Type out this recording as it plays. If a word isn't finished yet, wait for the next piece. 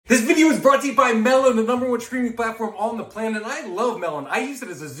brought to you by Melon, the number one streaming platform on the planet. I love Melon. I use it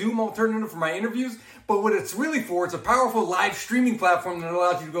as a Zoom alternative for my interviews, but what it's really for, it's a powerful live streaming platform that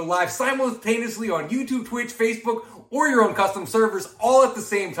allows you to go live simultaneously on YouTube, Twitch, Facebook, or your own custom servers all at the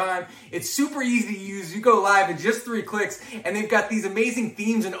same time. It's super easy to use. You go live in just 3 clicks, and they've got these amazing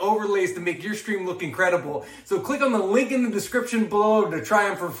themes and overlays to make your stream look incredible. So click on the link in the description below to try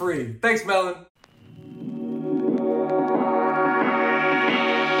them for free. Thanks, Melon.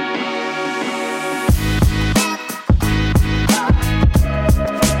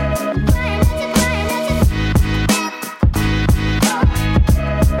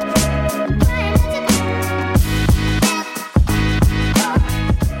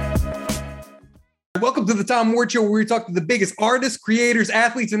 Welcome to the Tom Ward Show, where we talk to the biggest artists, creators,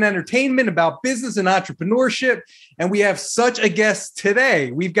 athletes, and entertainment about business and entrepreneurship. And we have such a guest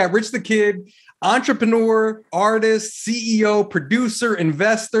today. We've got Rich the Kid, entrepreneur, artist, CEO, producer,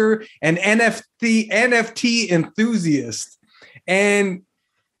 investor, and NFT enthusiast. And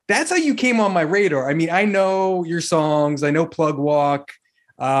that's how you came on my radar. I mean, I know your songs. I know Plug Walk.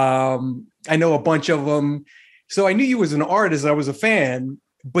 I know a bunch of them. So I knew you as an artist. I was a fan.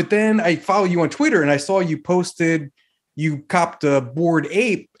 But then I follow you on Twitter and I saw you posted, you copped a Bored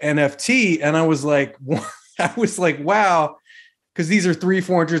Ape NFT. And I was like, wow, because these are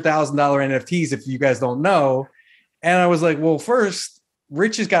 $300,000-$400,000 NFTs, if you guys don't know. And I was like, well, first,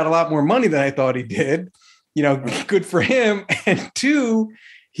 Rich has got a lot more money than I thought he did. You know, good for him. And 2,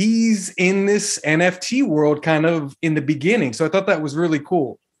 he's in this NFT world kind of in the beginning. So I thought that was really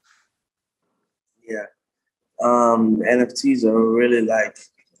cool. Yeah. NFTs are really like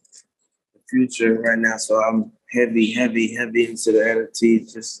the future right now. So I'm heavy into the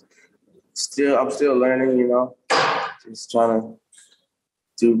NFTs. I'm still learning, you know, just trying to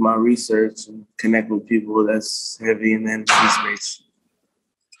do my research and connect with people that's heavy in the NFT space.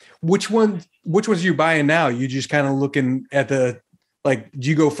 Which ones are you buying now? You just kind of looking at do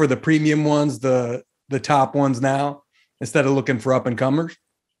you go for the premium ones, the top ones now, instead of looking for up and comers?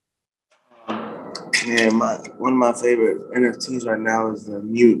 Yeah, one of my favorite NFTs right now is the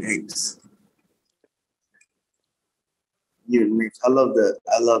Mutant Apes. Mutant Apes. I love the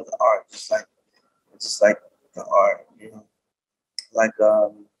art. Just like the art, you know. Like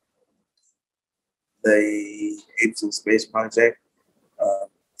the Apes in Space project.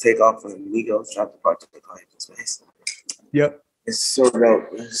 Takeoff and Migos dropped the project called Apes in Space. Yep. It's so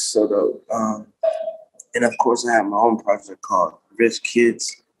dope. And of course I have my own project called Rich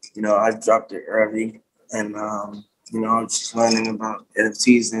Kids. You know, I dropped it early, and you know, I'm just learning about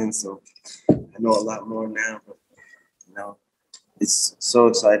NFTs, and so I know a lot more now. But you know, it's so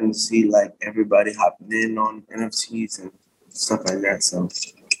exciting to see like everybody hopping in on NFTs and stuff like that. So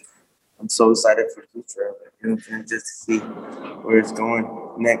I'm so excited for the future of it. You know what I'm saying? Just to see where it's going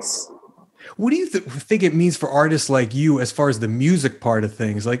next. What do you think it means for artists like you as far as the music part of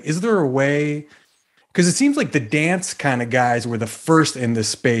things? Like, is there a way? Because it seems like the dance kind of guys were the first in this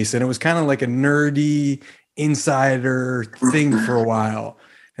space, and it was kind of like a nerdy insider thing for a while.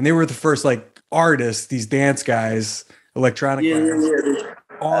 And they were the first like artists, these dance guys, electronic guys.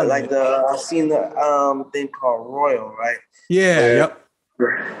 Yeah. I've seen the thing called Royal, right? Yeah, yep.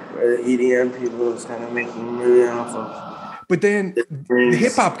 Where the EDM people was kind of making really off of. But then the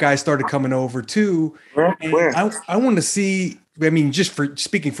hip hop guys started coming over too. Where? I want to see. I mean, just for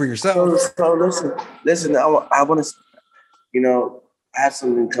speaking for yourself. So listen. I want to, you know, I have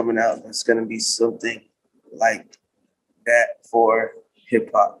something coming out that's going to be something like that for hip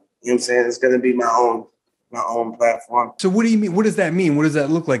hop. You know what I'm saying? It's going to be my own platform. So what do you mean? What does that mean? What does that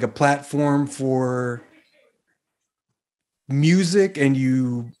look like? A platform for music, and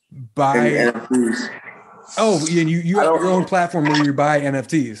you buy NFTs. Oh, and you have your own platform where you buy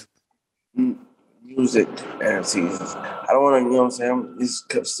NFTs. Music NFTs. I don't want to, you know what I'm saying? I'm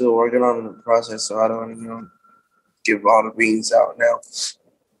just still working on the process, so I don't want to, you know, give all the beans out now.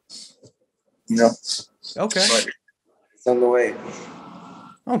 You know? Okay. But it's on the way.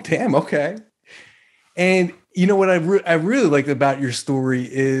 Oh, damn. Okay. And you know what I really liked about your story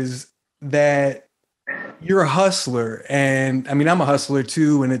is that you're a hustler. And I mean, I'm a hustler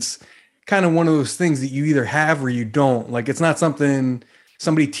too. And it's kind of one of those things that you either have or you don't. Like, it's not something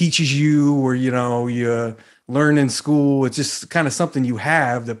somebody teaches you or, you know, you learn in school. It's just kind of something you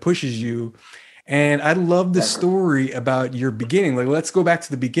have that pushes you. And I love the story about your beginning. Like, let's go back to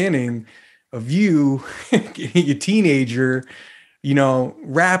the beginning of you, a teenager, you know,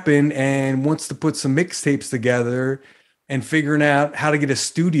 rapping and wants to put some mixtapes together and figuring out how to get a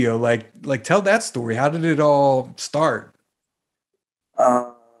studio. Like tell that story. How did it all start?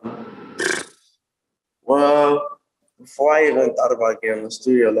 Well, before I even thought about getting in the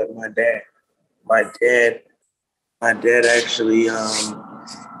studio, like my dad, my dad actually,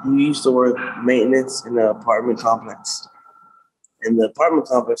 he used to work maintenance in the apartment complex. And the apartment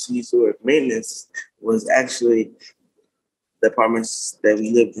complex he used to work maintenance was actually the apartments that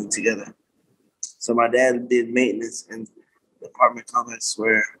we lived in together. So my dad did maintenance in the apartment complex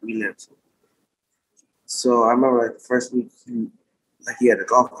where we lived. So I remember like the first week, he had a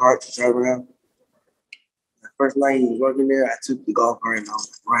golf cart to drive around. The first night he was working there, I took the golf cart and I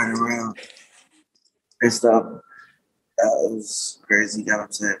was riding around and stuff. That was crazy, got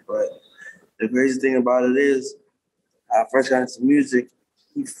upset. But the crazy thing about it is, I first got into music,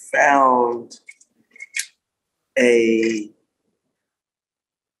 he found a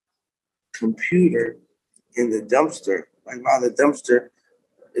computer in the dumpster. Like by the dumpster,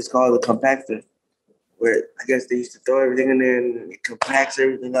 it's called a compactor, where I guess they used to throw everything in there and it compacts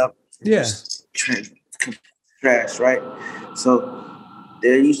everything up. Yeah. Trash, right? So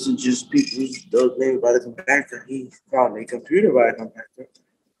there used to just people use those things by the compactor. He found a computer by a compactor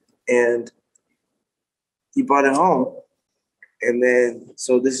and he brought it home. And then,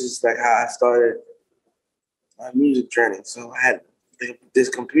 so this is like how I started my music journey. So I had this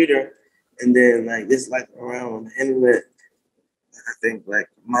computer and then like this, like around on the internet, I think like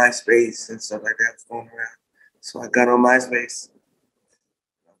MySpace and stuff like that was going around. So I got on MySpace.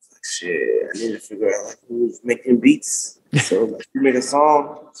 I was like, shit, I need to figure out like who's making beats. So like you make a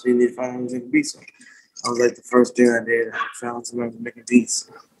song, so you need to find who's making beats. So I was like the first thing I did, I found someone making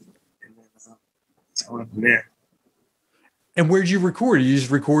beats. And then I went from there. And where'd you record? You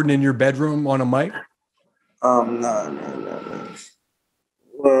just recording in your bedroom on a mic? No.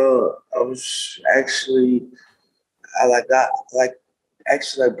 Well, I was actually, I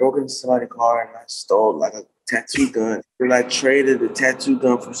broke into somebody's car and I stole like a tattoo gun. And I traded the tattoo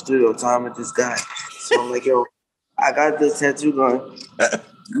gun for studio time with this guy. So I'm like, yo, I got this tattoo gun.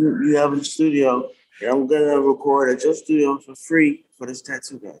 You have a studio, and I'm gonna record at your studio for free for this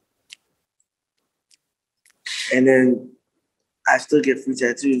tattoo gun. And then I still get free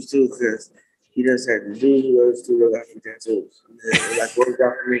tattoos too, because he just had the dude who goes to studio got free tattoos. It like worked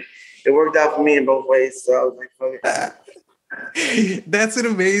out for me. It worked out for me in both ways. So I was like, fuck it. That's an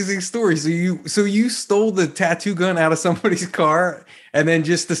amazing story. So you stole the tattoo gun out of somebody's car and then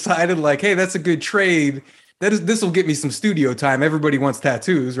just decided like, hey, that's a good trade. This will get me some studio time. Everybody wants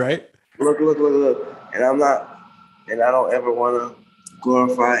tattoos, right? Look. And I don't ever want to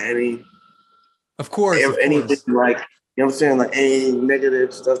glorify any. Of course. Anything like, you know what I'm saying? Like any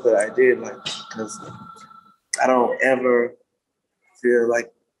negative stuff that I did, like, because I don't ever feel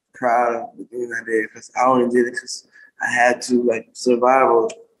like proud of the things I did, because I only did it because I had to, like, survival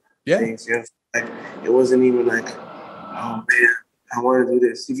things. You know? Like, it wasn't even like, oh man, I want to do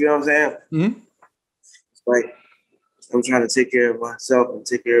this. You feel what I'm saying? Mm-hmm. It's like I'm trying to take care of myself and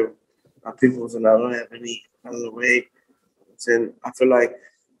take care of my people, and I don't have any other way. And I feel like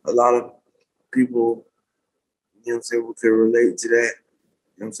a lot of people, you know what I'm saying, could relate to that. You know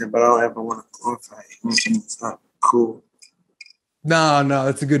what I'm saying? But I don't ever want to glorify it. It's not cool. No,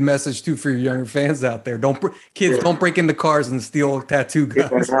 it's a good message too for your younger fans out there. Don't break into cars and steal tattoo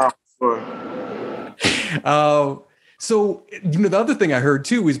guns. So the other thing I heard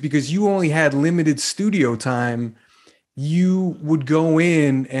too is because you only had limited studio time, you would go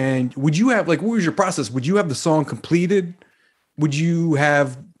in and would you have like, what was your process? Would you have the song completed? Would you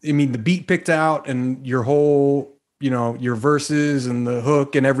have, the beat picked out and your whole, your verses and the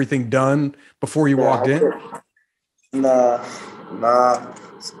hook and everything done before you walked in? Nah. I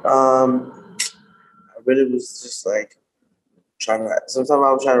really was just like sometimes I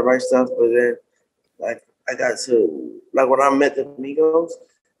was trying to write stuff, but then like I got to, like when I met the Migos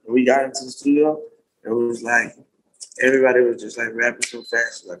and we got into the studio, it was like everybody was just like rapping so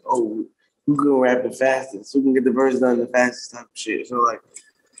fast, like, oh, who can rap the fastest? Who can get the verse done the fastest type of shit? So like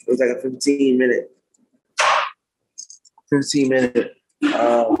it was like a 15 minute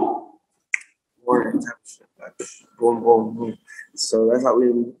warning type of shit. Like boom, boom, boom. So that's how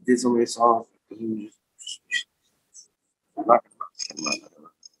we did so many songs. You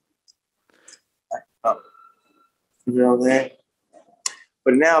know what I'm saying?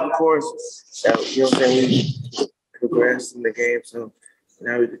 But now, of course, you know what I'm saying, we progressed in the game, so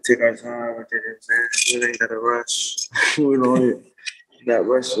now we can take our time with it. You know what I'm saying? We ain't got to rush. We don't not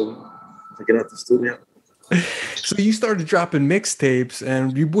rushing to get out the studio. So you started dropping mixtapes,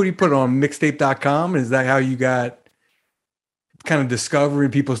 and you put it on mixtape.com. Is that how you got kind of discovered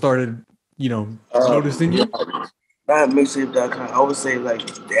and people started, noticing you? I have mixtape.com. I would say like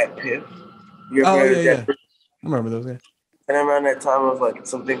Dat Piff. Yeah. I remember those guys. And around that time, it was like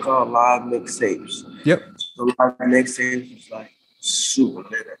something called live mixtapes. Yep. So live mixtapes was like super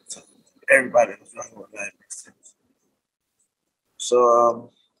lit at the time. Everybody was running with live mixtapes.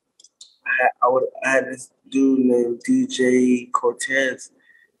 So I had this dude named DJ Cortez.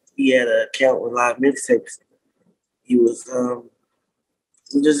 He had an account with live mixtapes. He was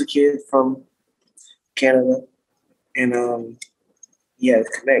just a kid from Canada, and he had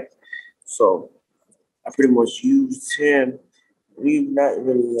a connect. So I pretty much used him. We not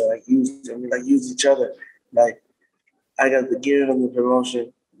really used him. We used each other. Like I got to give him the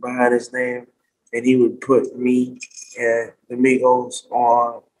promotion behind his name, and he would put me and the Migos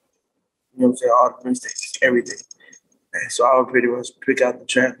on. You know what I'm saying? All the mixtapes, everything. And so I would pretty much pick out the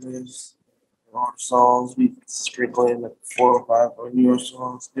track list, all the songs. We sprinkle in like 4 or 5 newer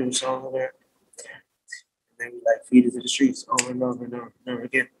songs in there. And then we feed it to the streets over and over and over and over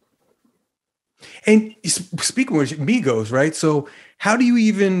again. And speaking of Migos, right? So how do you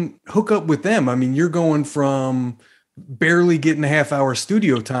even hook up with them? I mean, you're going from barely getting a half-hour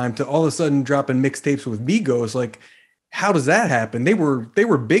studio time to all of a sudden dropping mixtapes with Migos. Like, how does that happen? They were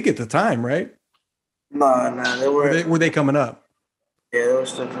big at the time, right? Nah, they were. Were they coming up? Yeah, they were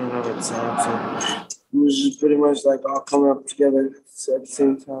still coming up at the time. So it was just pretty much all coming up together at the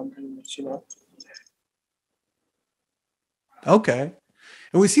same time, pretty much, you know. Okay.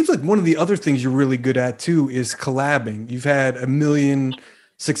 And it seems like one of the other things you're really good at too is collabing. You've had a million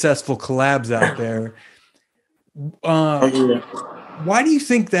successful collabs out there. Why do you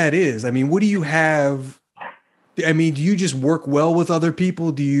think that is? I mean, what do you have? I mean, do you just work well with other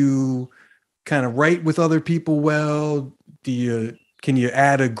people? Do you kind of write with other people well? Can you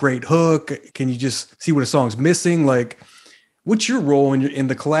add a great hook? Can you just see what a song's missing? Like, what's your role in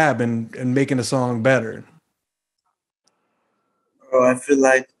the collab and making a song better? Oh, I feel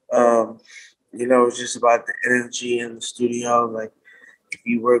like, it's just about the energy in the studio. Like, if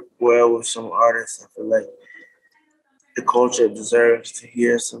you work well with some artists, I feel like the culture deserves to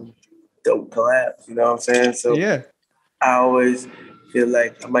hear some dope collabs. You know what I'm saying? So yeah, I always feel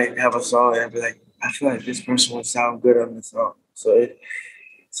like I might have a song and I'd be like, I feel like this person would sound good on this song. So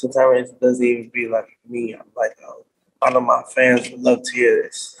sometimes it doesn't even be like me. I'm like, oh, I know my fans would love to hear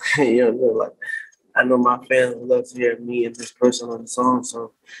this. You know what I mean? Like, I know my fans would love to hear me and this person on the song,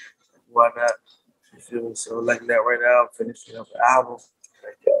 so why not? You feel me? So like that right now, I'm finishing up an album.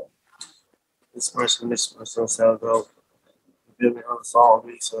 Like, this person sounds dope. You feel me on the song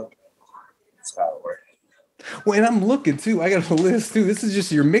with me, so that's how it works. Well, and I'm looking too. I got a list too. This is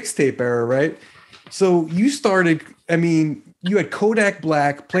just your mixtape era, right? So you started. I mean, you had Kodak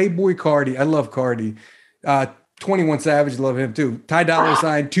Black, Playboy Cardi. I love Cardi. 21 Savage, love him too. Ty Dolla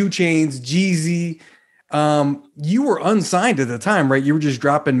 $ign, 2 Chainz, Jeezy. You were unsigned at the time, right? You were just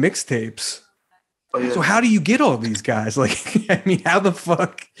dropping mixtapes. Oh, yeah. So how do you get all these guys? Like, I mean, how the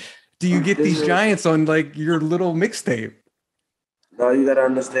fuck do you get these giants on like your little mixtape? No, you gotta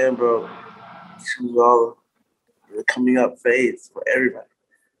understand, bro. This was all the coming up phase for everybody.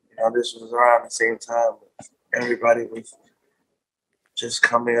 You know, this was around the same time. Everybody was just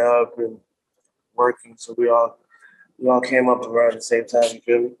coming up and working, so we all came up around the same time. You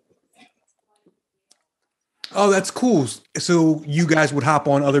feel me? Oh, that's cool. So you guys would hop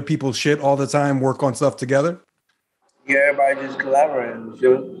on other people's shit all the time, work on stuff together? Yeah, everybody just collaborating. You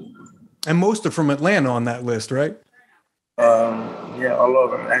feel me? And most are from Atlanta on that list, right? Yeah, all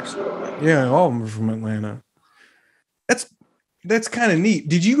over, actually. Yeah, all of them are from Atlanta. That's kind of neat.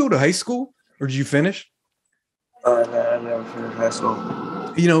 Did you go to high school or did you finish? No, I never finished high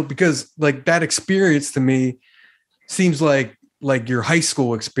school. You know, because like that experience to me seems like your high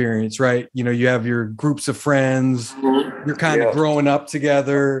school experience, right? You know, you have your groups of friends, you're kind of growing up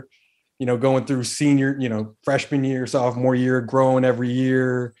together, you know, going through senior, you know, freshman year, sophomore year, growing every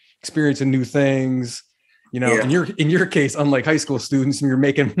year, experiencing new things, you know, in your case, unlike high school students, and you're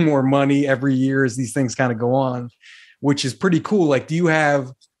making more money every year as these things kind of go on, which is pretty cool. Like, do you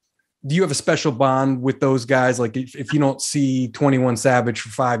have a special bond with those guys? Like if you don't see 21 Savage for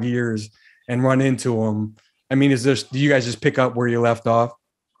 5 years and run into them, I mean, do you guys just pick up where you left off?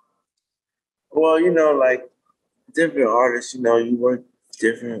 Well, you know, like different artists, you know, you work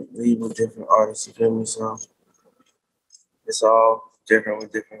differently with different artists, you feel me? So it's all different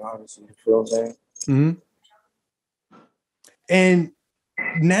with different artists, you feel what I'm saying? Mm-hmm. And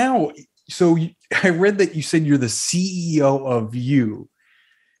now, so I read that you said you're the CEO of You.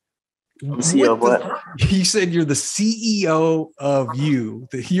 CEO of what? You said you're the CEO of You.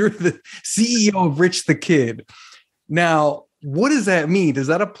 You're the CEO of Rich the Kid. Now, what does that mean? Does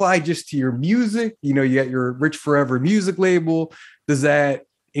that apply just to your music? You know, you got your Rich Forever music label. Does that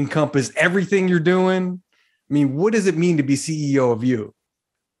encompass everything you're doing? I mean, what does it mean to be CEO of You?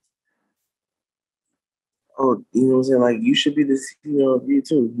 oh, you know what I'm saying? Like, you should be the CEO of you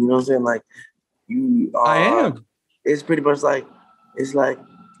too. You know what I'm saying? Like, you are. I am. It's pretty much like, it's like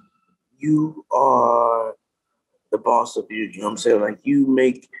you are the boss of you. You know what I'm saying? Like, you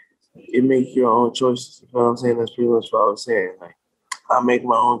make your own choices. You know what I'm saying? That's pretty much what I was saying. Like, I make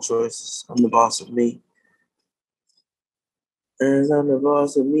my own choices. I'm the boss of me. As I'm the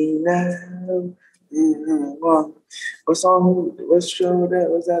boss of me now. What song? What show was that?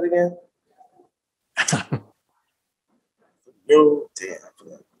 What's that again? Yo, damn. I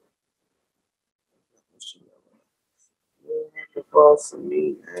forgot. You're the boss of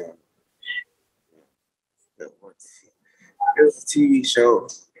me now. It was a TV show.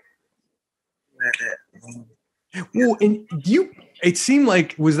 Well, and it seemed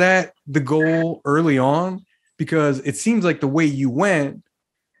like, was that the goal early on? Because it seems like the way you went,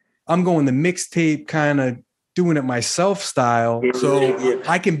 I'm going the mixtape kind of doing it myself style. So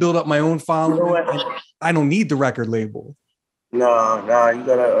I can build up my own following. And I don't need the record label. No, you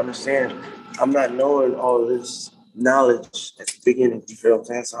gotta understand. I'm not knowing all this knowledge at the beginning. You feel what I'm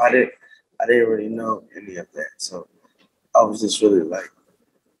saying? So I didn't really know any of that. So I was just really like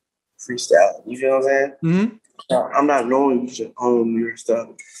freestyle. You feel what I'm saying? Mm-hmm. So I'm not knowing you should own your stuff,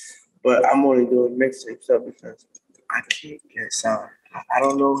 but I'm only doing mixtape stuff because I can't get sound. I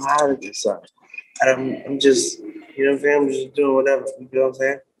don't know how to get sound. I'm just, you know what I'm saying? I'm just doing whatever. You feel what I'm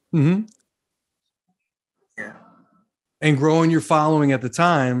saying? Mm-hmm. Yeah. And growing your following at the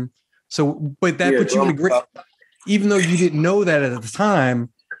time. So, but that puts you in a great, even though you didn't know that at the time,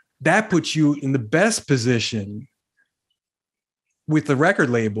 that puts you in the best position with the record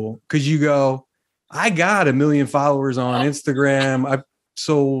label. Cause you go, I got 1 million followers on Instagram. I've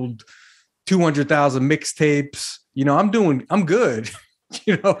sold 200,000 mixtapes. You know, I'm good.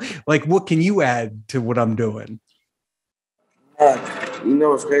 You know, like, what can you add to what I'm doing? You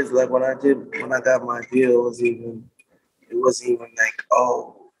know, it's crazy. Like when I got my deal, it wasn't even like,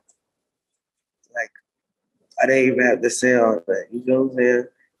 oh, like I didn't even have to say all that. You know what I'm saying?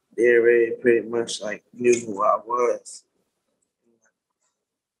 They already pretty much like knew who I was.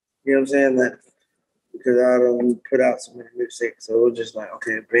 You know what I'm saying? Like, because I don't put out so many mixtapes, so it was just like,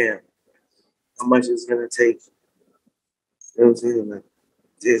 okay, bam, how much it's gonna take? You know what I'm saying? Like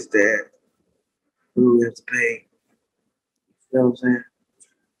this, that, who we have to pay. You know what I'm saying?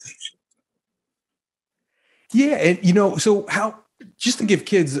 Yeah. And, you know, so how, just to give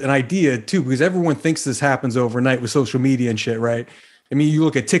kids an idea too, because everyone thinks this happens overnight with social media and shit, right? I mean, you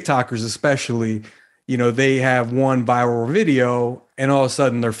look at TikTokers, especially, you know, they have one viral video and all of a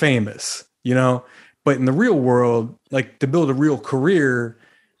sudden they're famous, you know, but in the real world, like to build a real career,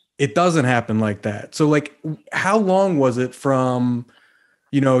 it doesn't happen like that. So like, how long was it from,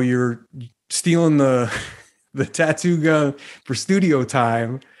 you know, you're stealing the tattoo gun for studio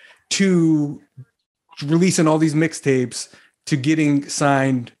time to releasing all these mixtapes to getting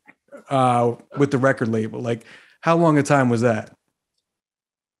signed with the record label? Like, how long a time was that?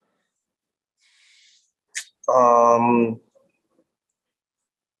 Like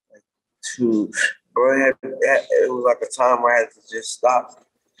bro, it was like a time where I had to just stop.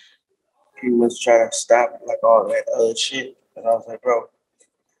 Pretty much try to stop like all that other shit. And I was like, bro,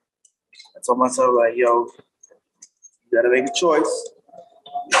 I told myself like, yo, you gotta make a choice.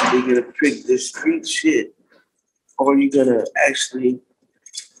 You're gonna pick this street shit, or you're gonna actually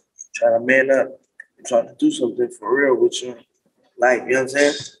try to man up and try to do something for real with your life. You know what I'm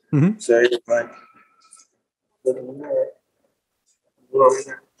saying? Mm-hmm. So it's like, look in the mirror. Look in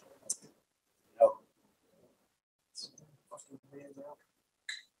there. Yo.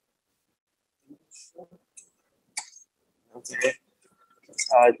 That's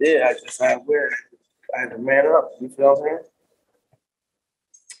how I did. I just had weird. I had to man up. You feel what I'm saying?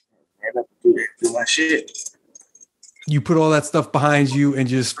 Man up and do my shit. You put all that stuff behind you and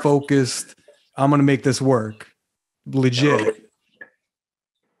just focused. I'm going to make this work. Legit.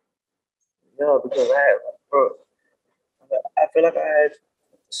 No, because I feel like I had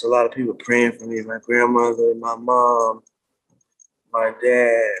just a lot of people praying for me. My grandmother, my mom, my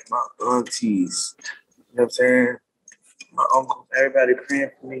dad, my aunties. You know what I'm saying? My uncle, everybody praying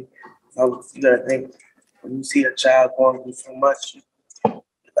for me. You gotta think, when you see a child going through so much,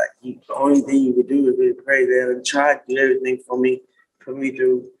 the only thing you could do is really pray. They tried to do everything for me, put me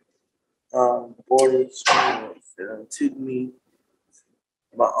through boarding school. Took me,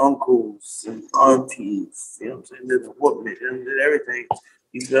 my uncles and aunties, you know what I'm saying? Did the whooping, did everything.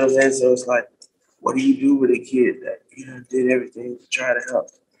 You know what I'm saying? So it's like, what do you do with a kid that did everything to try to help?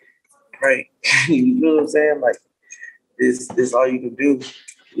 Pray. You know what I'm saying? Like this all you can do.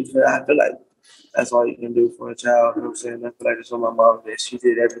 I feel like that's all you can do for a child. You know what I'm saying? I feel like that's what my mom did. She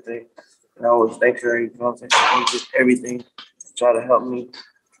did everything And I always thank her, you know what I'm saying? She did everything to try to help me.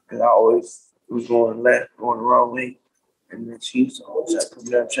 Because I always was going left, going the wrong way. And then she used to always try to put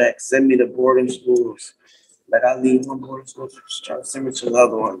me on track, send me to boarding schools. Like I leave one boarding school, just try to send me to the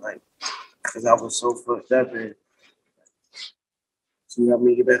other one, like, because I was so fucked up. And she helped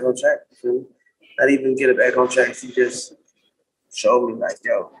me get back on track. You feel me? Not even get it back on track. She just showed me, like,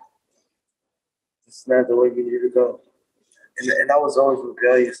 yo, this is not the way you need to go. And I was always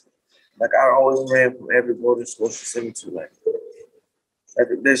rebellious. Like, I always ran from every boarding school she sent me to. Like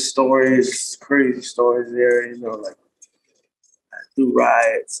there's stories, crazy stories there, you know, like, I do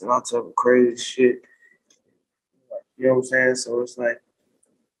riots and all type of crazy shit. Like, you know what I'm saying? So it's like,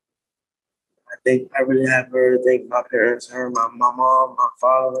 I think I really have her to thank my parents, her, my mom, my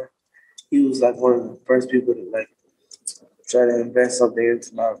father. He was like one of the first people to like try to invest something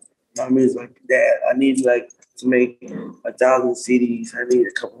into my music. Like, Dad, I need like to make 1,000 CDs. I need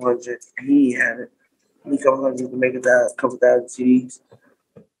a couple hundred. He had it. I need a couple hundred to make a couple thousand CDs.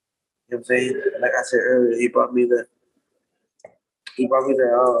 You know what I'm saying? Like I said earlier, he brought me the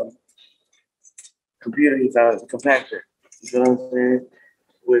computer. He found the compactor. You know what I'm saying?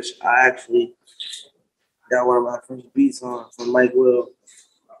 Which I actually got one of my first beats on from Mike Will.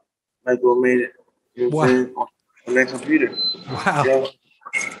 Mike Will made it. You know what I'm saying? On that computer. Wow. You know?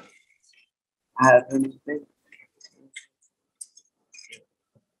 I have him to think.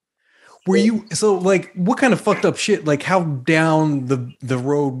 Were you so like what kind of fucked up shit? Like how down the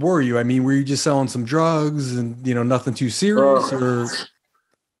road were you? I mean, were you just selling some drugs and nothing too serious or?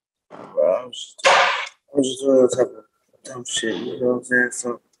 Bro, I was just doing all type of dumb shit. You know what I'm saying?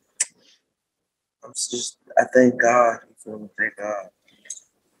 So I thank God. You feel me? Thank God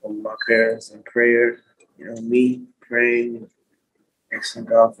for my parents and prayer. You know, me praying, asking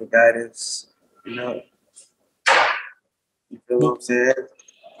God for guidance. You know, you feel what I'm saying?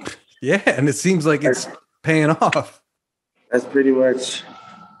 Yeah, and it seems like it's paying off. That's pretty much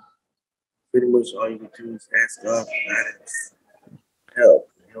all you can do is ask God for guidance, help.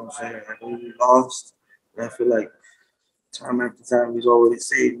 You know what I'm saying? Like when you're lost, and I feel like time after time He's always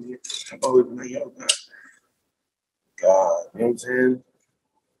saved me. I've always been like, yo, God, you know what I'm saying?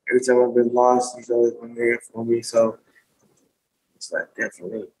 Every time I've been lost, He's always been there for me. So it's like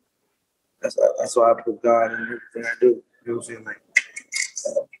definitely that's why I put God in everything I do. You know what I'm saying? Like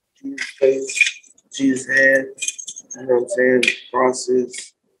Jesus' face, Jesus' head, you know what I'm saying?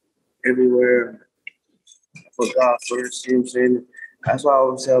 Crosses everywhere. For God first, you know what I'm saying? That's why I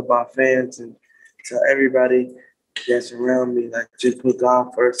always tell my fans and tell everybody that's around me, like, just put God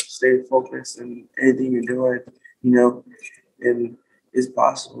first, stay focused in anything you're doing, and it's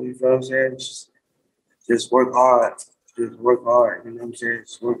possible, you know what I'm saying? Just work hard. Just work hard, you know what I'm saying?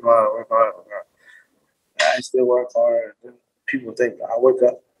 Just work hard, work hard, work hard. I still work hard. People think I wake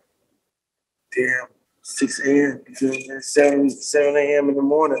up, 6 a.m., you feel what I'm saying? 7 a.m. in the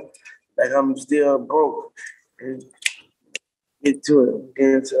morning, like I'm still broke. And get to it, get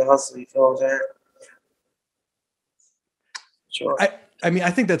into the hustle, you know what I'm saying? Sure. I mean,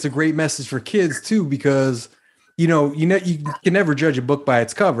 I think that's a great message for kids too, because you can never judge a book by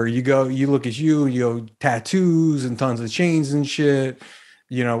its cover. You look at tattoos and tons of chains and shit,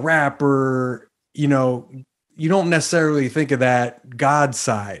 rapper, you don't necessarily think of that God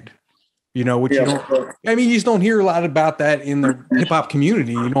side, which you don't, I mean, you just don't hear a lot about that in the hip hop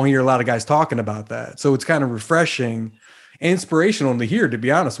community. You don't hear a lot of guys talking about that. So it's kind of refreshing, inspirational to hear, to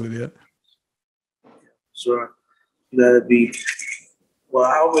be honest with you. Sure. You gotta be, well,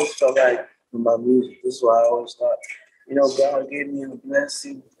 I always felt like with my music, this is why I always thought, God gave me a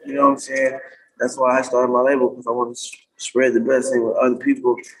blessing, you know what I'm saying? That's why I started my label, because I want to spread the blessing with other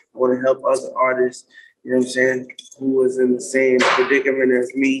people. I want to help other artists, you know what I'm saying, who was in the same predicament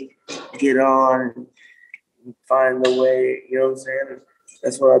as me, get on and find the way, you know what I'm saying?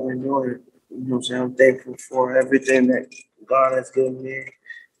 That's what I've been doing, you know what I'm saying? I'm thankful for everything that God has given me,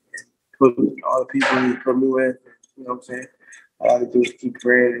 put all the people He put me with, you know what I'm saying? All I have to do is keep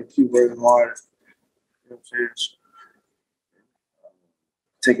praying and keep working hard. You know what I'm saying?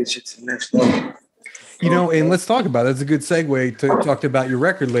 Taking shit to the next level. And let's talk about it. That's a good segue to talk about your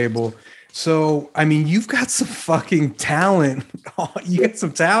record label. So, I mean, you've got some fucking talent. You got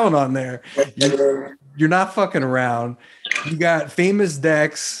some talent on there. You're not fucking around. You got Famous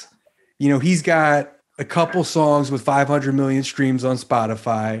Dex. He's got a couple songs with 500 million streams on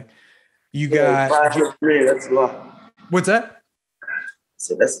Spotify. You got 500. That's a lot. What's that?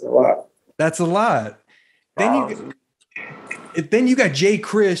 So that's a lot. That's a lot. Wow. Then you got Jay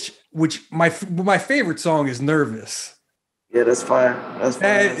Krish, which my favorite song is "Nervous." Yeah, that's fine. That's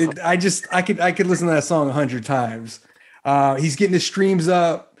fine. I could listen to that song 100 times. He's getting his streams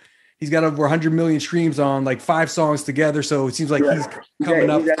up. He's got over 100 million streams on like 5 songs together. So it seems like he's coming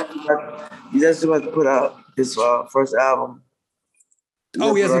up. He's actually about to put out his first album.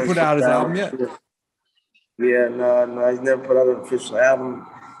 He hasn't put out his album yet? Yeah, no, he's never put out an official album.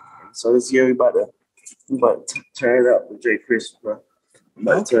 So this year we about to turn it up with Jay Chris, bro.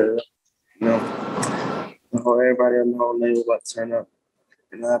 About to turn it up. You know, everybody on the whole label about to turn up.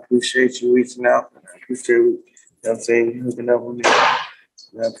 And I appreciate you reaching out. And I appreciate you know what I'm saying, you hooking up with me.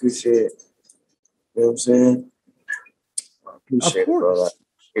 And I appreciate it. You know what I'm saying? I appreciate it, bro. I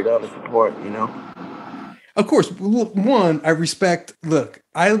appreciate all the support, you know. Of course, one, I respect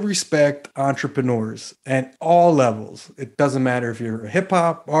entrepreneurs at all levels. It doesn't matter if you're a hip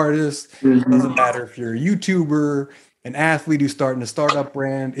hop artist, it doesn't matter if you're a YouTuber, an athlete who's starting a startup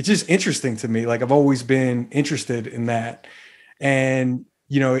brand. It's just interesting to me. Like I've always been interested in that. And,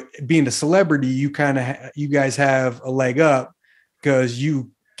 you know, being a celebrity, you guys have a leg up because you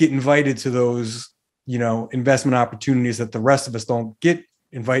get invited to those, you know, investment opportunities that the rest of us don't get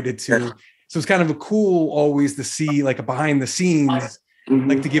invited to. So it's kind of a cool always to see like a behind the scenes,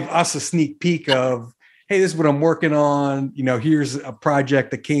 like to give us a sneak peek of, hey, this is what I'm working on. You know, here's a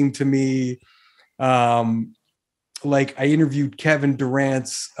project that came to me. Like I interviewed Kevin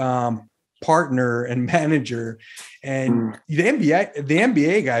Durant's partner and manager, and the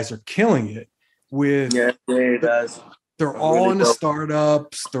NBA guys are killing it with. Yeah, it does. They're all into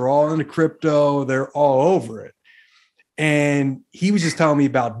startups. They're all into crypto. They're all over it. And he was just telling me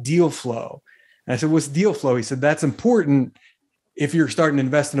about deal flow. And I said, what's deal flow? He said, that's important if you're starting to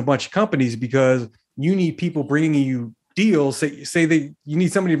invest in a bunch of companies because you need people bringing you deals. Say that you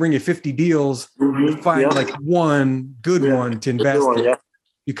need somebody to bring you 50 deals to find like one good one to invest in. Yeah.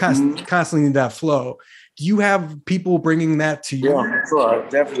 You constantly need that flow. Do you have people bringing that to you? Yeah, sure.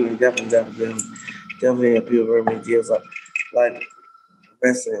 Definitely have people bring me deals like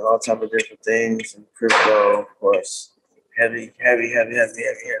investing in all type of different things and crypto, of course. Heavy.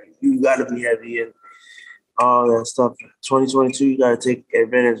 You got to be heavy in all that stuff. 2022, you got to take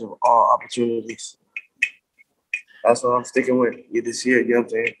advantage of all opportunities. That's what I'm sticking with you this year. You know what I'm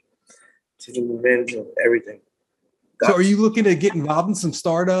saying? Taking advantage of everything. So are you looking to get involved in some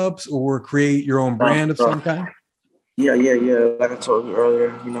startups or create your own brand of some kind? Yeah. Like I told you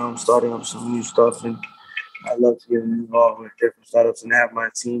earlier, you know, I'm starting up some new stuff and I love to get involved with different startups and have my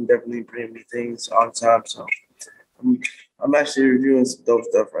team definitely bring me things all the time. So I'm actually reviewing some dope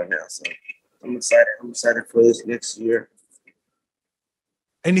stuff right now. So I'm excited. I'm excited for this next year.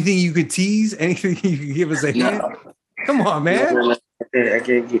 Anything you could tease? Anything you could give us a hint? Come on, man. I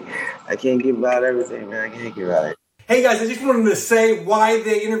can't give out everything, man. I can't give out it. Hey guys, I just wanted to say why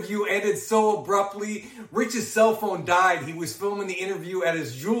the interview ended so abruptly. Rich's cell phone died. He was filming the interview at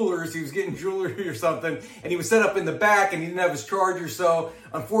his jeweler's. He was getting jewelry or something, and he was set up in the back, and he didn't have his charger. So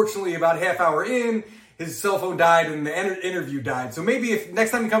unfortunately, about a half hour in, his cell phone died and the interview died. So maybe if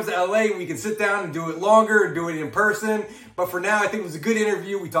next time he comes to LA, we can sit down and do it longer and do it in person. But for now, I think it was a good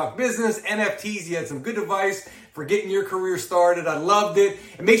interview. We talked business, NFTs. He had some good advice for getting your career started. I loved it.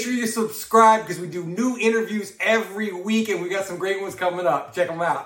 And make sure you subscribe because we do new interviews every week and we got some great ones coming up. Check them out.